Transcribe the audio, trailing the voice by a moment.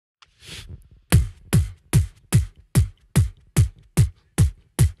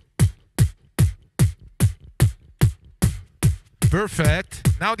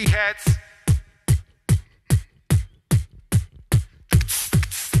Perfect. Now the heads.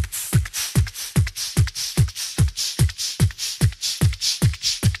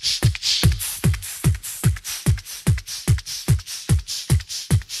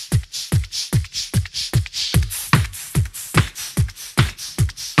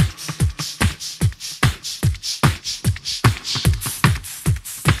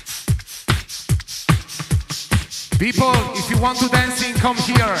 People, if you want to dancing, come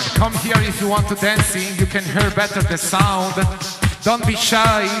here. Come here if you want to dancing. You can hear better the sound. Don't be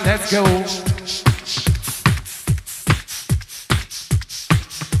shy, let's go.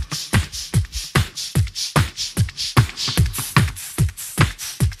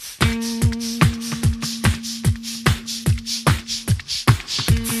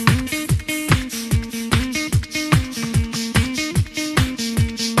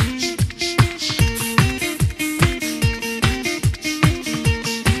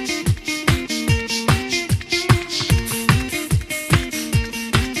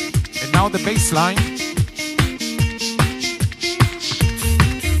 The bass line.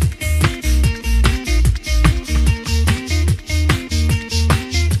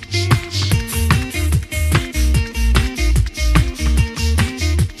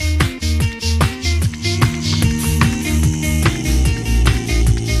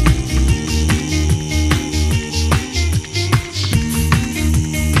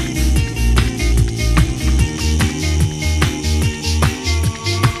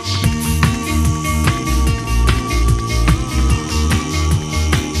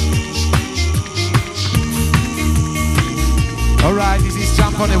 Alright, this is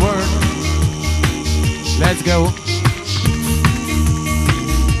Jump on the Word. Let's go.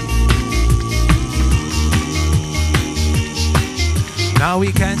 Now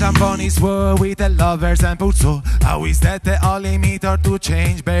we can jump on his word with the lovers and put so. How is that the only meter to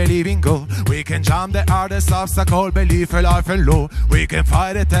change believing goal? We can jump the hardest obstacle, believe a life and low. We can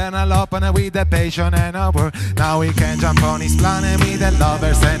fight eternal open with the passion and our word. Now we can jump on his planet with the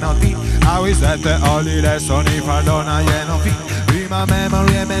lovers and not team. How is that the only lesson if I don't know feel? My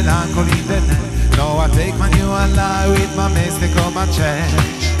memory and melancholy in the net. Now I take my new ally with my mystic on my chest.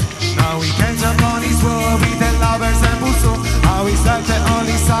 Now we can jump on his world with the lovers and busso. How is that the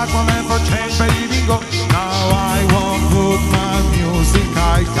only sacrament for change believing go? Now I won't put my music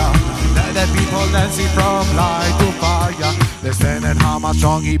I got. Let the people dancing from light to fire. Listen at how much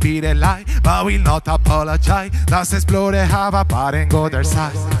strong he beat a lie, but will not apologize. Let's explore the have a part and go their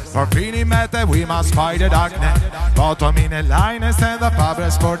side. For feeling better we must fight the darkness. Bottom in a line and stand up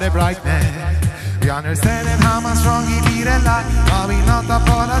others for the brightness. We understand how much strong he beat a lie, but will not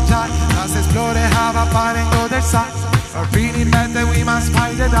apologize. Let's explore the have a part and go their side. For feeling better we must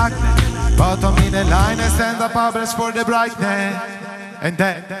fight the darkness. Bottom in the line and stand up others for the brightness. And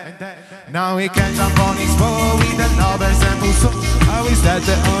then now we can jump on his boat with the lovers and busso. How is that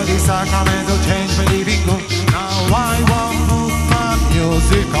the only sacramental change believing go? Now I won't move my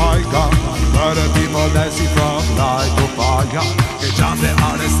music I got. But the people dancing from light to fire. We jump the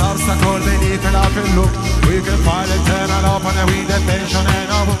hardest obstacle beneath the life and look. We can fight eternal open with the tension and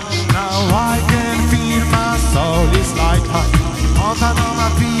over. Now I can feel my soul is like high. Mountain on my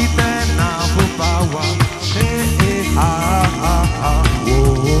feet and now for power. Hey, hey, ah, ah, ah.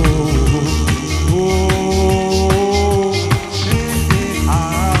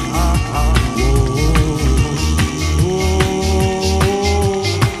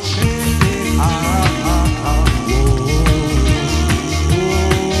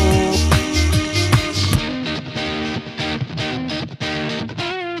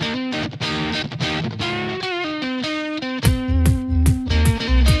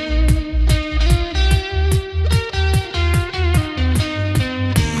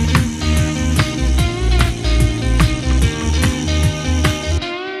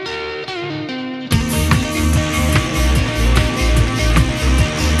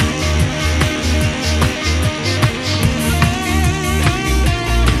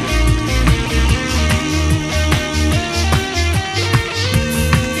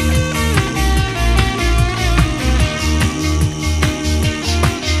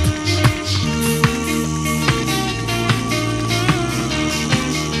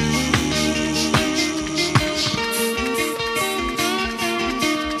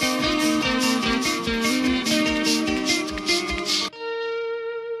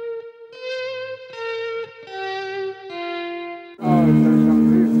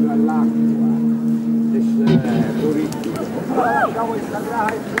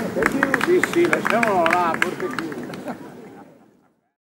 Sì, lasciamolo là, forse più.